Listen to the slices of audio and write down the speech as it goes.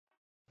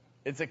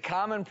It's a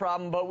common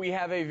problem, but we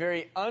have a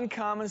very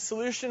uncommon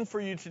solution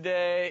for you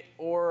today,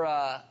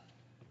 or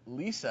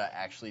Lisa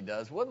actually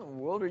does. What in the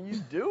world are you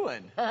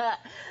doing?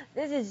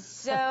 This is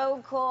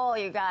so cool,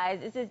 you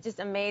guys. This is just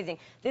amazing.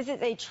 This is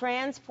a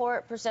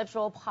Transport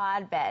Perceptual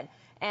Pod bed,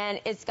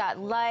 and it's got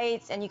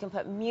lights, and you can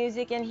put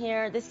music in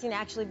here. This can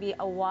actually be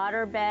a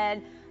water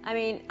bed. I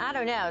mean, I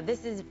don't know.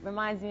 This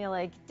reminds me of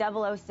like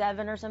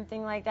 007 or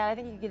something like that. I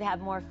think you could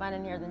have more fun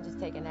in here than just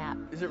take a nap.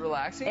 Is it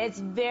relaxing? It's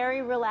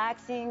very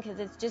relaxing because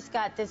it's just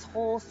got this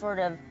whole sort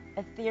of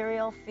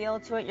ethereal feel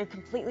to it. You're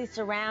completely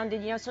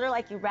surrounded, you know, sort of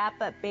like you wrap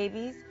up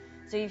babies.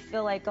 So you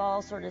feel like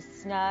all sort of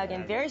snug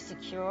and very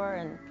secure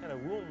and kind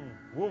of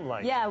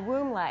womb-like. Yeah,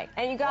 womb-like.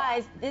 And you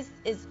guys, this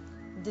is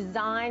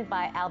designed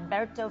by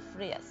Alberto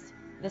Frias.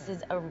 This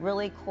is a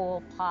really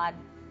cool pod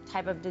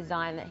type of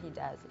design that he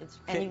does.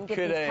 And you can get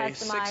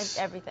these customized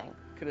everything.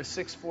 Could a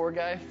 6'4"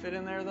 guy fit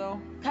in there though?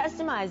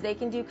 Customized. They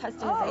can do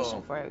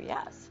customization for you.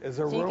 Yes. Is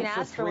there room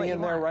for 3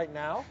 in there right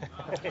now?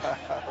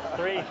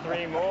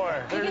 three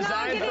more. They're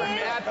designed for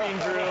napping,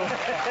 Drew.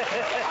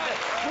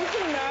 We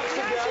can nap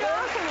together.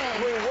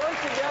 We work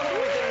together.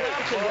 We can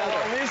nap together.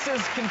 While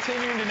Lisa's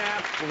continuing to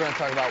nap, we're going to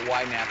talk about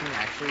why napping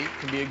actually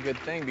can be a good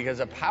thing, because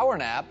a power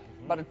nap,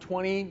 about a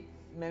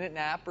 20-minute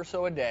nap or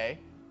so a day,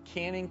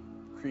 can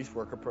increase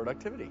worker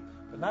productivity.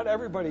 But not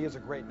everybody is a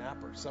great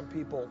napper. Some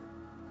people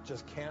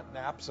just can't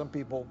nap. Some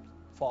people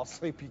fall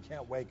asleep, you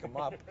can't wake them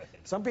up.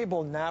 Some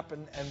people nap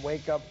and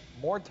wake up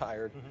more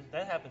tired.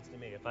 That happens to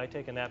me. If I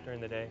take a nap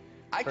during the day,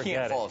 I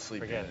can't fall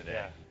asleep during the day.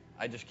 Yeah.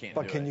 I just can't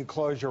But can you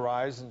close your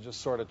eyes and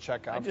just sort of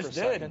check out for a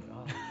second?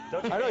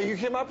 Don't I know, you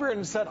came up here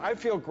and said, I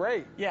feel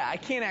great. Yeah, I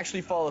can't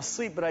actually fall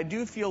asleep, but I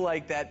do feel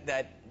like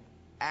that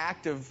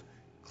act of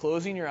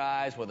closing your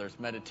eyes, whether it's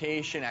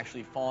meditation,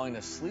 actually falling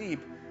asleep,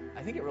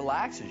 I think it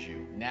relaxes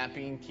you.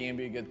 Napping can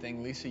be a good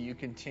thing. Lisa, you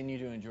continue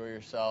to enjoy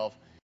yourself.